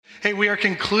Hey, we are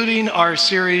concluding our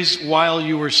series, While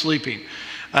You Were Sleeping.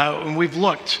 And we've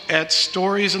looked at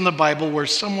stories in the Bible where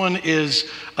someone is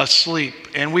asleep,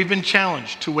 and we've been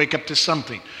challenged to wake up to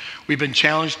something. We've been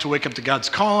challenged to wake up to God's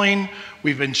calling.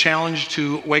 We've been challenged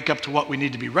to wake up to what we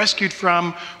need to be rescued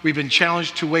from. We've been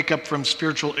challenged to wake up from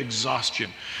spiritual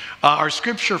exhaustion. Our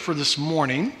scripture for this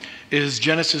morning is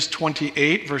Genesis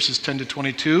 28, verses 10 to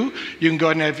 22. You can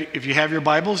go ahead and, if you have your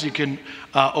Bibles, you can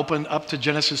open up to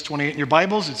Genesis 28 in your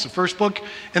Bibles. It's the first book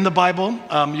in the Bible.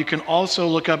 You can also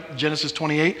look up Genesis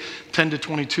 28, 10 to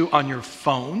 22 on your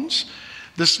phones.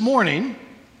 This morning,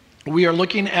 we are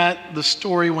looking at the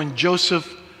story when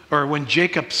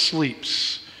Jacob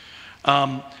sleeps.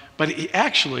 But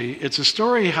it's a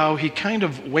story how he kind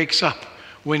of wakes up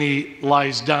when he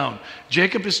lies down.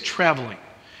 Jacob is traveling,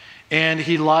 and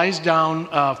he lies down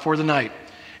for the night.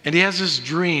 And he has this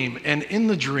dream, and in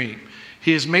the dream,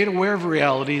 he is made aware of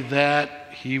reality that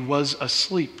he was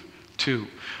asleep too.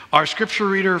 Our scripture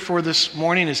reader for this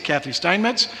morning is Kathy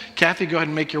Steinmetz. Kathy, go ahead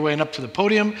and make your way up to the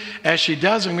podium. As she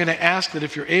does, I'm going to ask that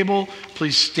if you're able,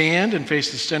 please stand and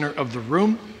face the center of the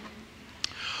room.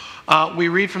 We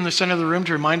read from the center of the room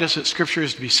to remind us that Scripture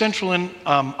is to be central in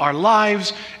our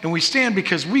lives, and we stand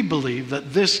because we believe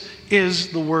that this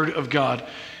is the Word of God.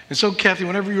 And so, Kathy,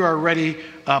 whenever you are ready,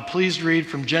 please read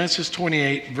from Genesis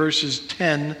 28, verses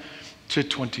 10 to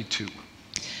 22.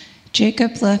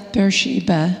 Jacob left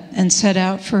Beersheba and set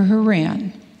out for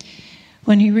Haran.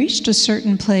 When he reached a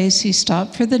certain place, he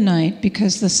stopped for the night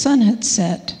because the sun had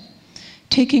set.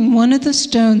 Taking one of the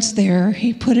stones there,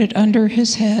 he put it under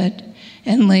his head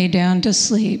and lay down to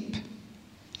sleep.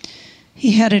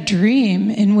 He had a dream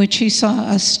in which he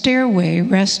saw a stairway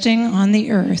resting on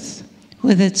the earth,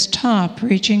 with its top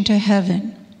reaching to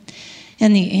heaven,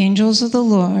 and the angels of the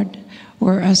Lord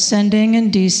were ascending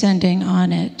and descending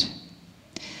on it.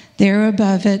 There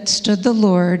above it stood the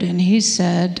Lord, and he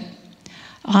said,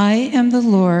 "I am the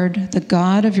Lord, the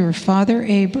God of your father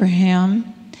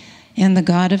Abraham, and the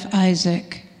God of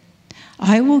Isaac.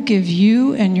 I will give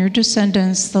you and your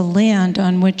descendants the land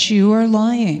on which you are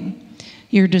lying.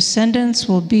 Your descendants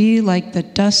will be like the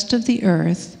dust of the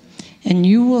earth, and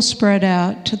you will spread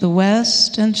out to the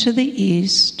west and to the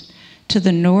east, to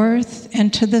the north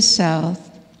and to the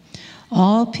south.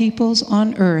 All peoples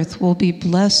on earth will be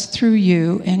blessed through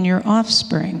you and your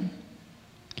offspring.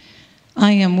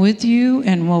 I am with you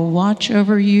and will watch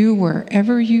over you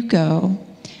wherever you go,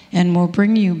 and will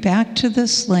bring you back to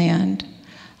this land.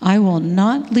 I will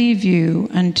not leave you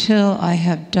until I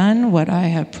have done what I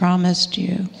have promised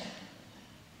you."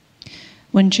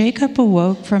 When Jacob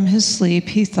awoke from his sleep,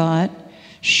 he thought,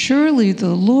 "Surely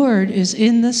the Lord is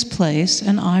in this place,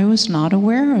 and I was not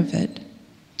aware of it."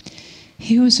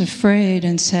 He was afraid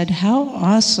and said, "How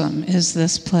awesome is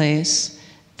this place!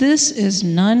 This is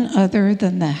none other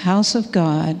than the house of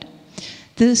God.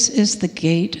 This is the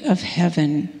gate of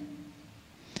heaven."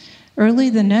 Early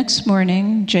the next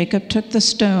morning, Jacob took the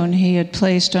stone he had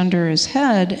placed under his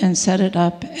head and set it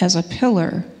up as a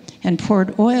pillar and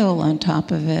poured oil on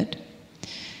top of it.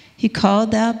 He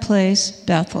called that place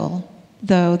Bethel,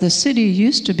 though the city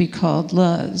used to be called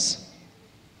Luz.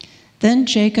 Then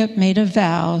Jacob made a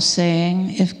vow,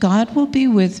 saying, "If God will be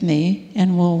with me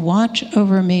and will watch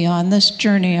over me on this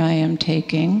journey I am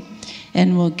taking,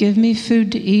 and will give me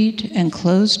food to eat and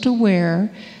clothes to wear,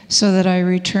 so that I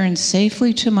return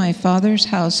safely to my father's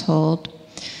household,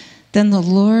 then the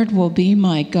Lord will be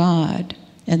my God,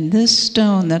 and this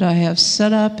stone that I have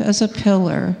set up as a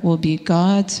pillar will be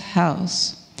God's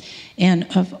house. And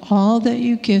of all that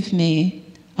you give me,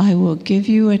 I will give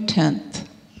you a tenth."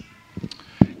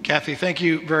 Kathy, thank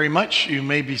you very much. You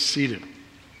may be seated.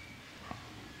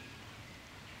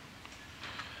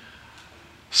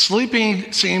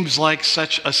 Sleeping seems like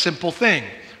such a simple thing.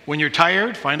 When you're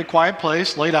tired, find a quiet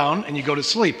place, lay down, and you go to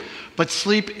sleep. But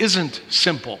sleep isn't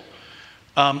simple.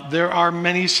 There are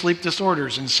many sleep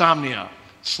disorders: insomnia,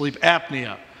 sleep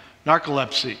apnea,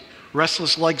 narcolepsy,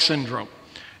 restless leg syndrome.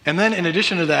 And then in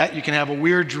addition to that, you can have a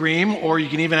weird dream, or you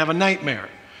can even have a nightmare.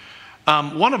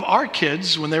 One of our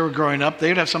kids, when they were growing up, they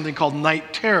would have something called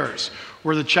night terrors,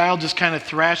 where the child just kind of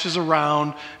thrashes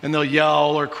around and they'll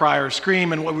yell or cry or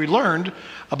scream. And what we learned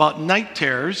about night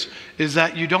terrors is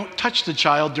that you don't touch the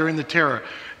child during the terror.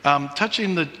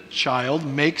 Touching the child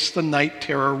makes the night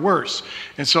terror worse.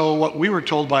 And so what we were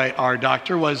told by our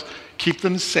doctor was keep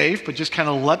them safe, but just kind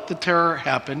of let the terror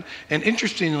happen. And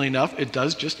interestingly enough, it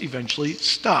does just eventually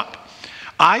stop.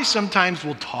 I sometimes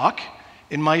will talk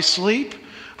in my sleep.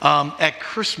 At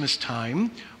Christmas time,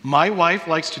 my wife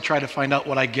likes to try to find out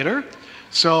what I get her.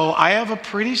 So I have a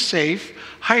pretty safe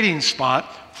hiding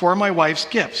spot for my wife's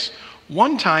gifts.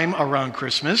 One time around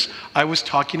Christmas, I was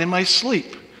talking in my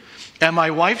sleep, and my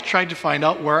wife tried to find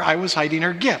out where I was hiding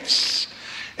her gifts.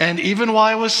 And even while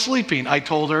I was sleeping, I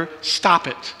told her, stop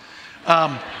it.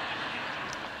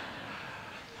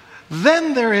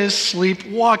 Then there is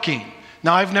sleepwalking.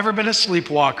 Now, I've never been a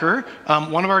sleepwalker.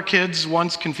 One of our kids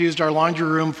once confused our laundry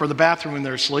room for the bathroom in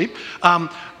their sleep.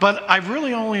 But I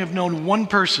really only have known one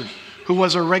person who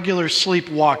was a regular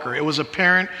sleepwalker. It was a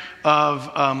parent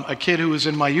of a kid who was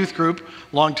in my youth group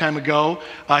a long time ago.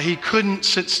 He couldn't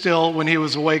sit still when he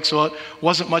was awake, so it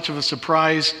wasn't much of a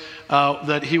surprise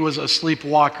that he was a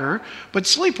sleepwalker. But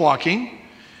sleepwalking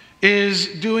is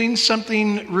doing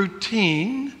something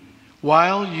routine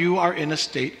while you are in a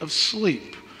state of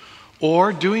sleep,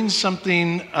 or doing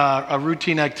something, a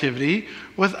routine activity,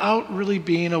 without really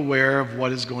being aware of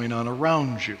what is going on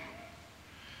around you.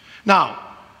 Now,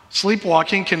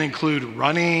 sleepwalking can include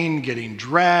running, getting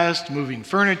dressed, moving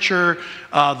furniture.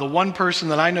 The one person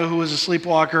that I know who was a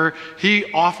sleepwalker,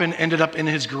 he often ended up in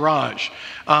his garage.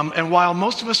 And while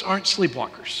most of us aren't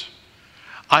sleepwalkers,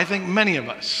 I think many of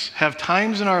us have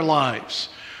times in our lives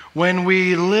when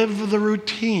we live the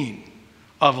routine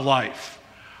of life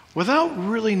without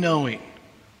really knowing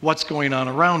what's going on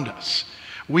around us.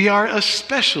 We are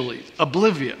especially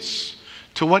oblivious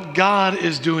to what God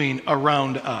is doing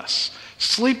around us.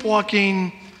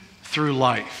 Sleepwalking through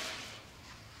life.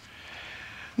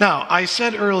 Now, I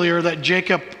said earlier that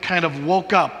Jacob kind of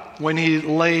woke up when he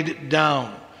laid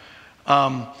down.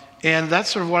 And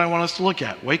that's sort of what I want us to look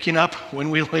at, waking up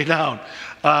when we lay down.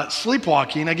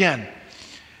 Sleepwalking, again,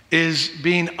 is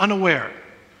being unaware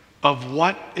of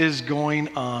what is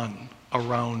going on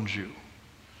around you.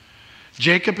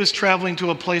 Jacob is traveling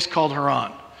to a place called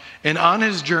Haran, and on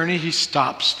his journey he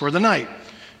stops for the night.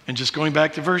 And just going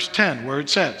back to verse 10, where it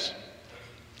says,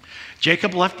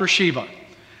 Jacob left Beersheba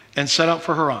and set out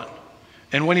for Haran.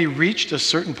 And when he reached a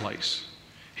certain place,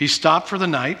 he stopped for the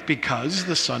night because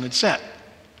the sun had set.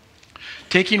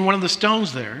 Taking one of the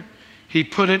stones there, he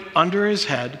put it under his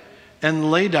head and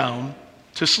lay down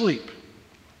to sleep.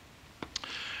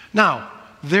 Now,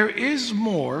 there is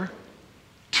more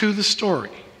to the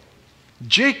story.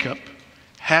 Jacob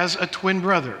has a twin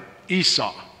brother.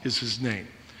 Esau is his name.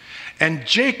 And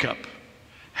Jacob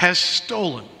has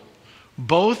stolen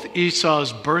both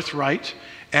Esau's birthright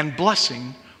and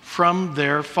blessing from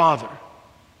their father.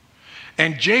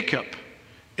 And Jacob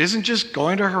isn't just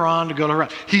going to Haran to go to Haran.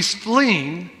 He's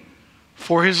fleeing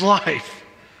for his life.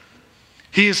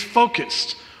 He is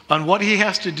focused on what he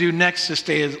has to do next to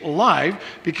stay alive,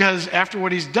 because after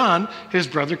what he's done, his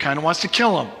brother kind of wants to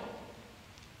kill him.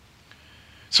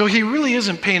 So he really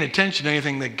isn't paying attention to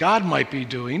anything that God might be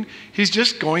doing. He's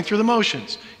just going through the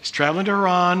motions. He's traveling to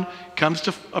Haran, comes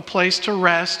to a place to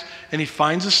rest, and he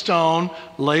finds a stone,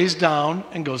 lays down,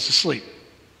 and goes to sleep.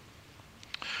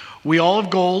 We all have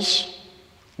goals.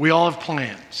 We all have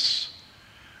plans.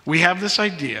 We have this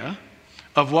idea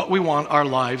of what we want our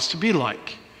lives to be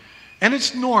like. And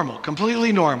it's normal,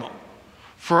 completely normal,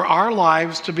 for our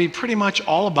lives to be pretty much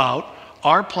all about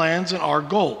our plans and our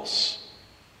goals,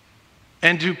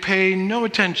 and to pay no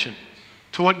attention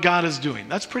to what God is doing.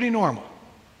 That's pretty normal.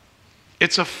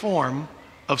 It's a form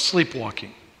of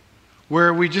sleepwalking,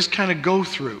 where we just kind of go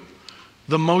through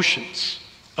the motions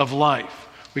of life.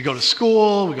 We go to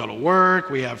school, we go to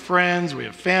work, we have friends, we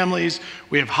have families,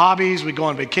 we have hobbies, we go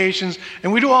on vacations,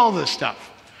 and we do all this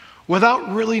stuff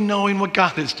without really knowing what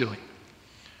God is doing.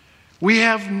 We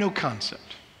have no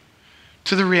concept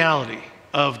to the reality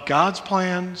of God's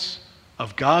plans,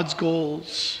 of God's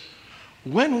goals.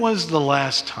 When was the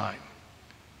last time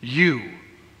you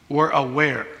were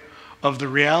aware of the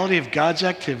reality of God's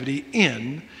activity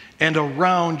in and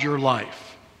around your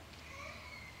life?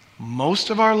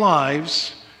 Most of our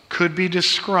lives could be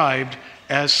described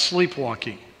as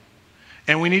sleepwalking,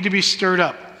 and we need to be stirred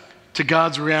up to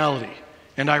God's reality.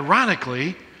 And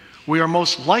ironically, we are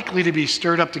most likely to be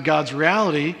stirred up to God's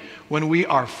reality when we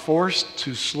are forced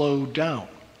to slow down.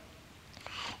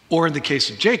 Or in the case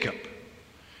of Jacob,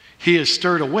 he is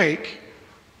stirred awake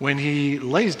when he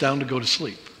lays down to go to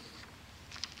sleep.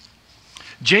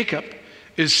 Jacob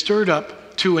is stirred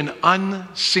up to an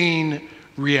unseen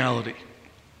reality.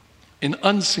 An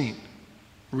unseen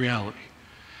reality.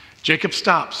 Jacob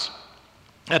stops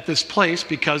at this place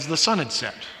because the sun had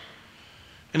set.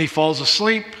 And he falls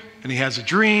asleep, and he has a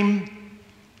dream.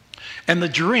 And the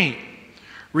dream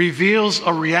reveals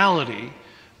a reality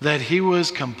that he was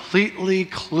completely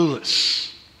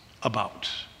clueless about.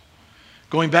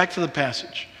 Going back to the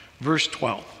passage, verse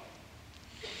 12.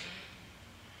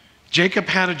 Jacob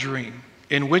had a dream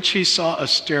in which he saw a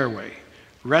stairway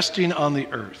resting on the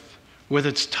earth with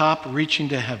its top reaching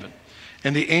to heaven.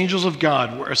 and the angels of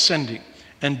God were ascending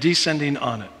and descending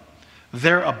on it.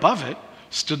 There above it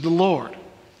stood the Lord,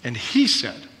 and he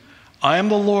said, I am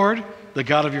the Lord, the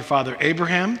God of your father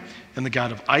Abraham and the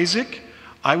God of Isaac.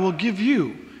 I will give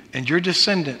you and your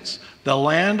descendants the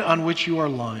land on which you are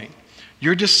lying.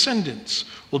 Your descendants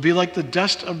will be like the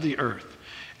dust of the earth,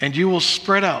 and you will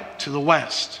spread out to the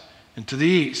west and to the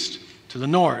east, to the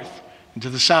north and to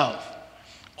the south.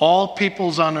 All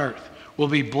peoples on earth will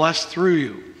be blessed through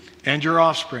you and your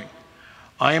offspring.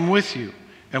 I am with you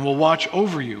and will watch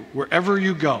over you wherever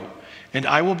you go, and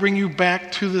I will bring you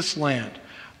back to this land.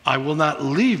 I will not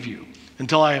leave you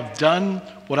until I have done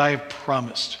what I have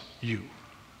promised you.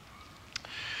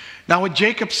 Now, what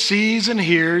Jacob sees and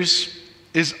hears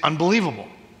is unbelievable.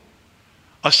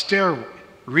 A stairway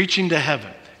reaching to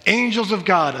heaven, angels of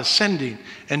God ascending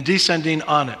and descending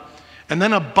on it. And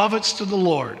then above it stood the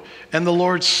Lord, and the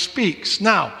Lord speaks.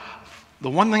 Now, the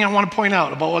one thing I want to point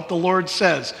out about what the Lord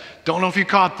says, don't know if you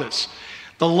caught this.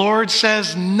 The Lord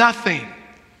says nothing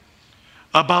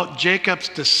about Jacob's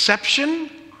deception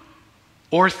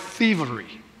or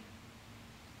thievery.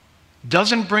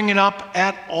 Doesn't bring it up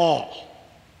at all.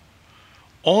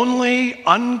 Only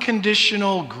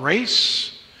unconditional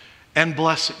grace and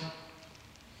blessing.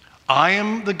 I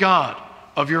am the God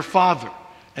of your father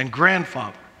and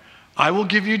grandfather. I will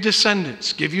give you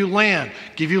descendants, give you land,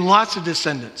 give you lots of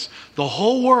descendants. The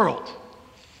whole world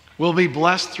will be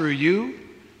blessed through you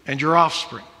and your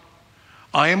offspring.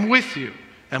 I am with you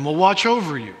and will watch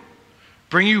over you,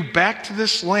 bring you back to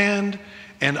this land,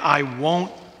 and I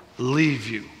won't leave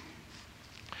you.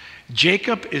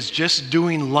 Jacob is just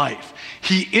doing life.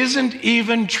 He isn't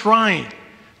even trying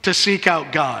to seek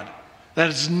out God. That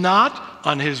is not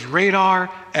on his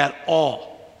radar at all.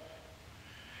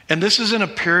 And this is in a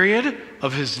period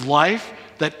of his life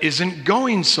that isn't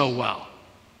going so well.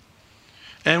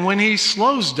 And when he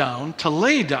slows down to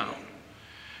lay down,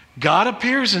 God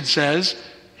appears and says,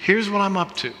 here's what I'm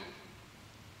up to.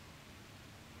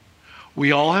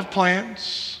 We all have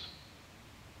plans,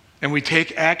 and we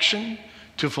take action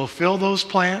to fulfill those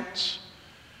plans.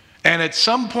 And at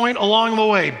some point along the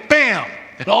way, bam,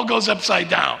 it all goes upside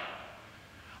down.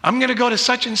 I'm going to go to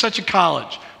such and such a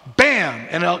college. Bam,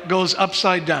 and it goes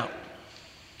upside down.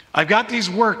 I've got these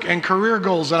work and career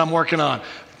goals that I'm working on.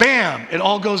 Bam, it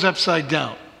all goes upside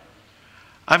down.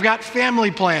 I've got family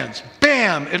plans.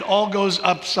 Bam, it all goes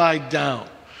upside down.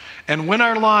 And when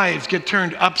our lives get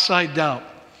turned upside down,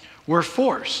 we're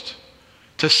forced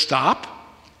to stop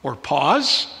or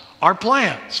pause our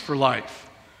plans for life.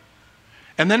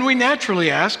 And then we naturally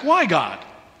ask, why, God?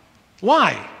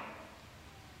 Why?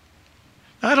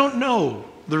 I don't know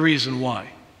the reason why.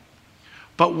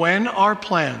 But when our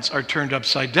plans are turned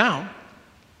upside down,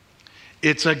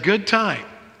 it's a good time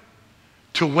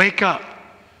to wake up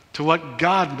to what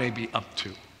God may be up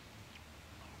to.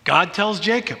 God tells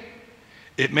Jacob,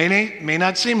 it may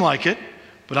not seem like it,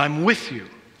 but I'm with you.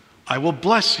 I will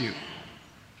bless you.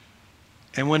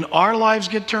 And when our lives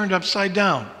get turned upside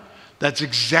down, that's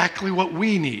exactly what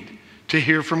we need to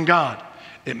hear from God.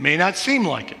 It may not seem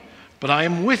like it, but I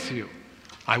am with you.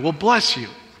 I will bless you.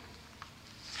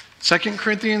 2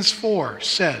 Corinthians 4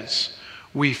 says,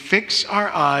 we fix our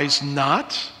eyes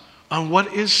not on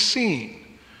what is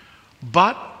seen,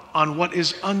 but on what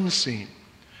is unseen.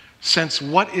 Since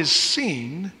what is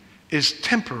seen is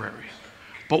temporary,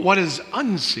 but what is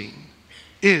unseen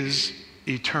is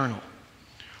eternal.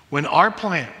 When our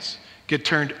plans get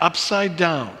turned upside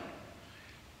down,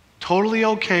 totally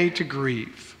okay to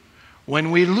grieve. When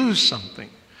we lose something,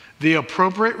 the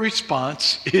appropriate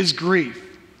response is grief.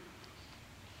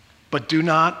 But do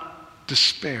not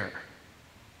despair.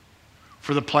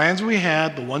 For the plans we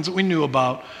had, the ones that we knew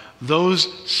about,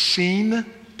 those seen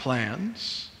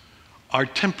plans are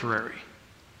temporary.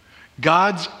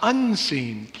 God's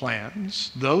unseen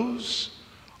plans, those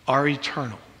are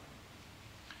eternal.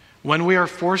 When we are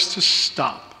forced to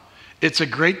stop, it's a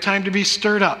great time to be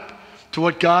stirred up to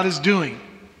what God is doing.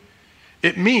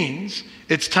 It means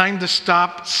it's time to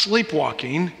stop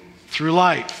sleepwalking through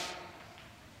life.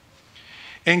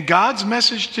 And God's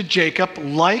message to Jacob,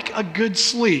 like a good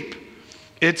sleep,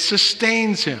 it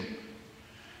sustains him.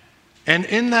 And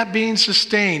in that being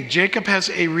sustained, Jacob has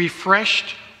a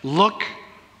refreshed look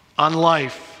on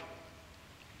life.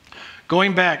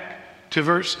 Going back to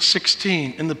verse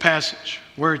 16 in the passage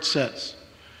where it says,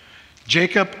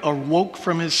 Jacob awoke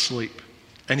from his sleep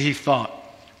and he thought,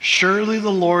 surely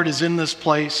the Lord is in this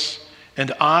place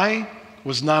and I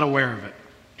was not aware of it.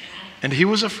 And he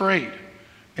was afraid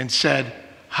and said,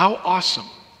 how awesome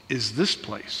is this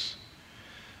place?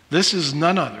 This is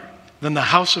none other than the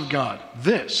house of God.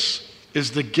 This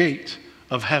is the gate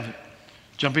of heaven.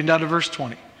 Jumping down to verse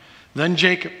 20. Then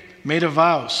Jacob made a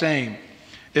vow, saying,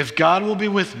 if God will be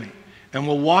with me and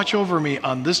will watch over me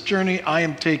on this journey I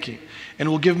am taking, and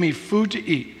will give me food to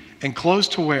eat and clothes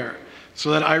to wear,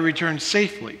 so that I return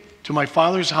safely to my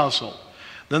father's household,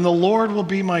 then the Lord will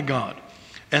be my God,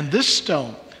 and this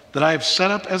stone that I have set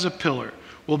up as a pillar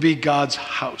will be God's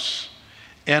house.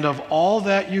 And of all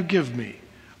that you give me,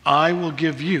 I will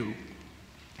give you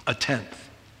a tenth.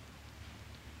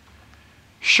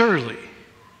 Surely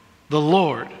the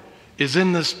Lord is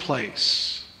in this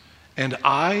place, and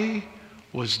I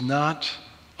was not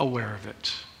aware of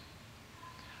it.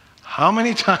 How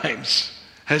many times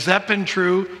has that been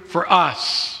true for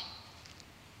us?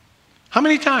 How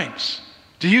many times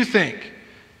do you think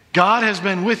God has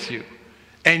been with you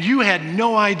and you had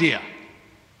no idea?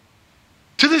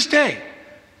 To this day,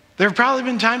 there have probably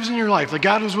been times in your life that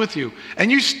God was with you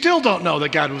and you still don't know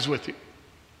that God was with you.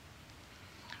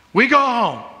 We go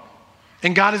home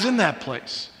and God is in that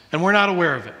place and we're not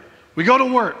aware of it. We go to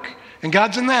work and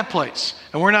God's in that place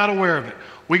and we're not aware of it.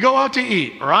 We go out to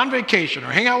eat or on vacation or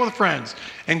hang out with friends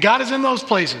and God is in those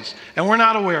places and we're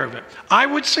not aware of it. I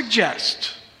would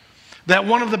suggest that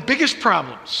one of the biggest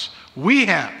problems we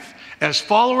have as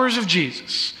followers of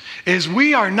Jesus is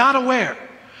we are not aware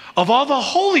of all the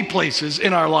holy places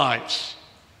in our lives.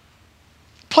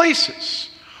 Places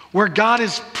where God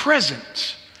is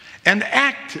present and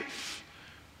active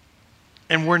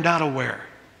and we're not aware.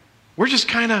 We're just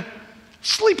kind of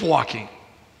sleepwalking.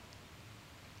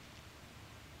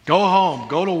 Go home,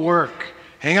 go to work,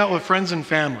 hang out with friends and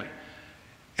family,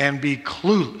 and be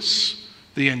clueless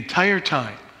the entire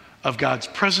time of God's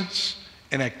presence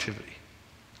and activity.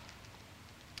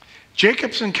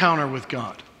 Jacob's encounter with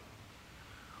God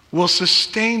will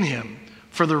sustain him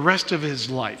for the rest of his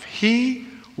life. He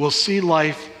will see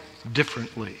life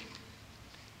differently.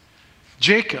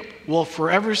 Jacob will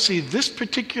forever see this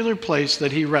particular place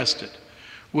that he rested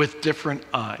with different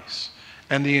eyes,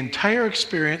 and the entire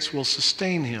experience will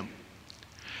sustain him.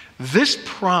 This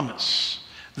promise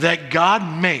that God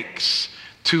makes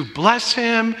to bless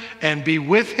him and be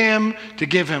with him, to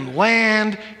give him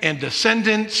land and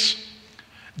descendants,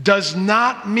 does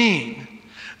not mean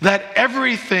that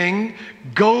everything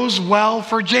goes well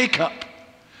for Jacob.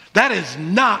 That is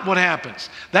not what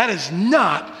happens. That is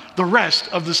not the rest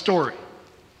of the story.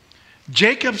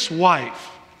 Jacob's wife,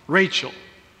 Rachel,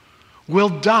 will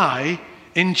die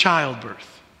in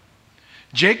childbirth.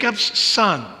 Jacob's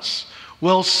sons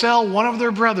will sell one of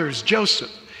their brothers,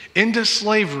 Joseph, into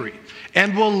slavery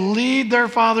and will lead their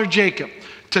father Jacob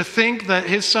to think that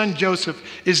his son Joseph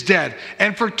is dead.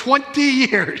 And for 20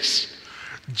 years,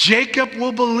 Jacob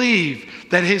will believe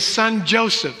that his son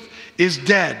Joseph is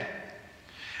dead.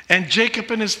 And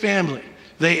Jacob and his family,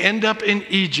 they end up in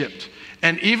Egypt.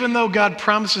 And even though God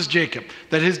promises Jacob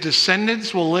that his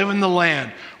descendants will live in the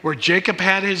land where Jacob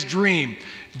had his dream,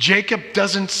 Jacob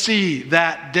doesn't see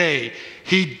that day.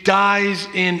 He dies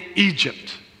in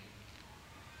Egypt.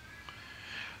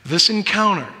 This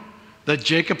encounter that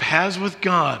Jacob has with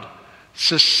God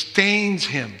sustains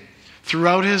him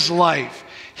throughout his life.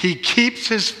 He keeps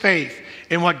his faith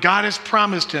in what God has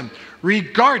promised him,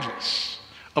 regardless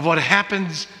of what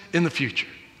happens in the future.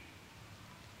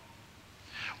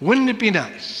 Wouldn't it be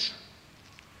nice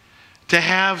to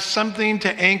have something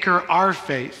to anchor our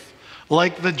faith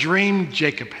like the dream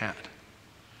Jacob had?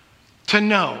 To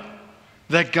know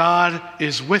that God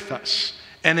is with us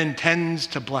and intends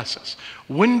to bless us.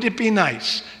 Wouldn't it be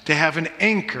nice to have an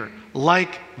anchor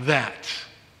like that?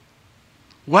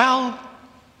 Well,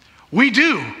 we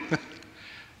do.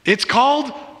 It's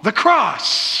called the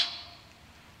cross.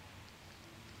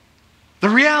 The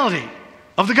reality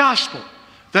of the gospel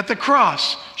that the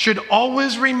cross should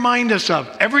always remind us of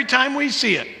every time we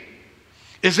see it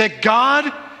is that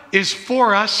God is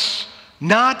for us,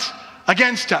 not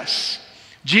against us.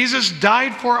 Jesus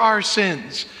died for our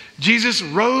sins. Jesus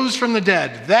rose from the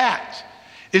dead. That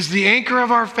is the anchor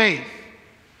of our faith.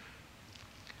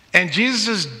 And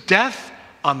Jesus' death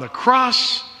on the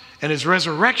cross and his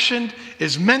resurrection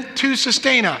is meant to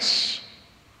sustain us.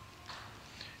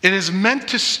 It is meant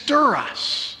to stir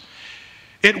us.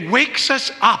 It wakes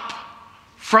us up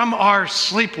from our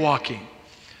sleepwalking.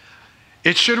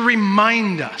 It should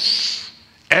remind us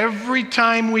every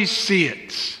time we see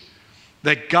it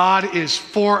that God is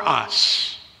for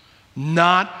us,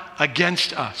 not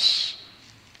against us.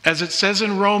 As it says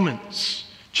in Romans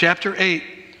chapter 8,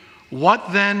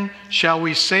 what then shall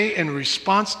we say in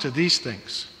response to these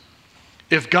things?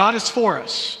 If God is for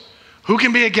us, who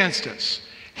can be against us?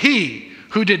 He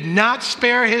who did not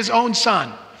spare his own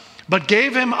son, but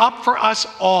gave him up for us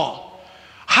all,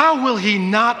 how will he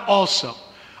not also,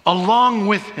 along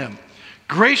with him,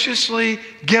 graciously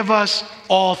give us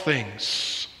all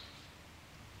things.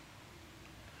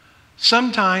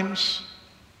 Sometimes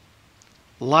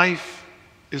life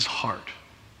is hard.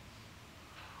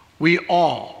 We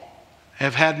all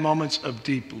have had moments of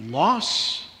deep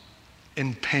loss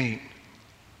and pain.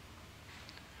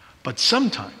 But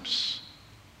sometimes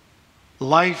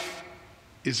life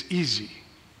is easy.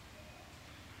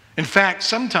 In fact,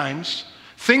 sometimes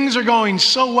things are going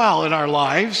so well in our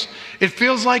lives, it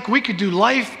feels like we could do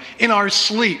life in our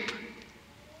sleep.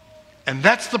 And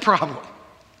that's the problem.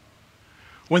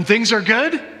 When things are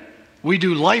good, we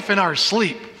do life in our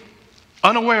sleep,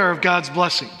 unaware of God's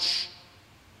blessings.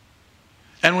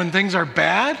 And when things are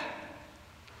bad,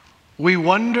 we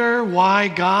wonder why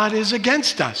God is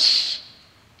against us.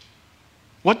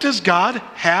 What does God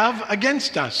have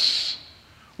against us?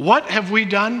 What have we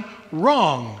done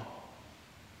wrong?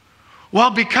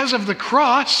 Well, because of the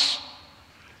cross,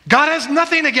 God has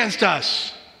nothing against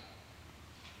us.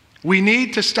 We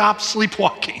need to stop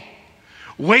sleepwalking.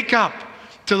 Wake up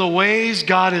to the ways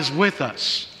God is with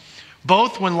us,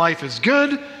 both when life is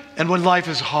good and when life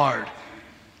is hard.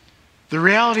 The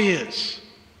reality is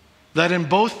that in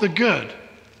both the good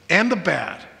and the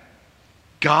bad,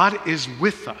 God is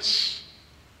with us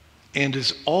and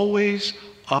is always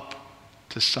up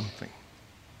to something.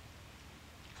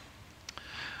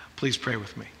 Please pray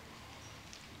with me.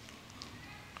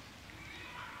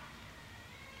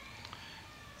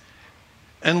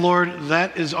 And Lord,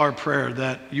 that is our prayer,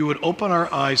 that you would open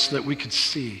our eyes so that we could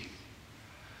see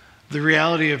the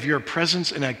reality of your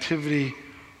presence and activity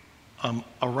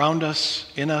around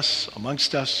us, in us,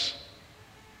 amongst us.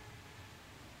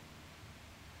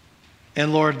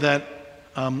 And Lord, that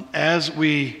as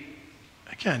we,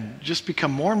 again, just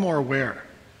become more and more aware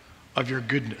of your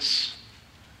goodness,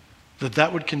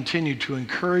 that would continue to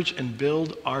encourage and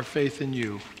build our faith in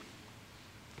you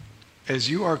as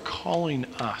you are calling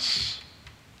us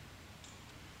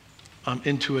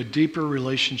into a deeper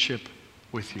relationship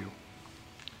with you.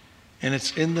 And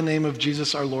it's in the name of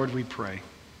Jesus our Lord we pray.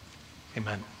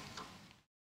 Amen.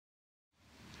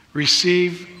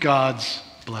 Receive God's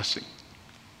blessing.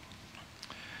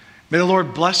 May the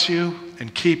Lord bless you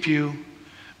and keep you.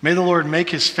 May the Lord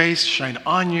make his face shine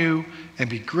on you and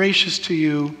be gracious to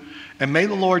you. And may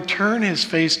the Lord turn his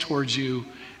face towards you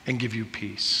and give you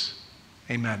peace.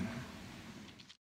 Amen.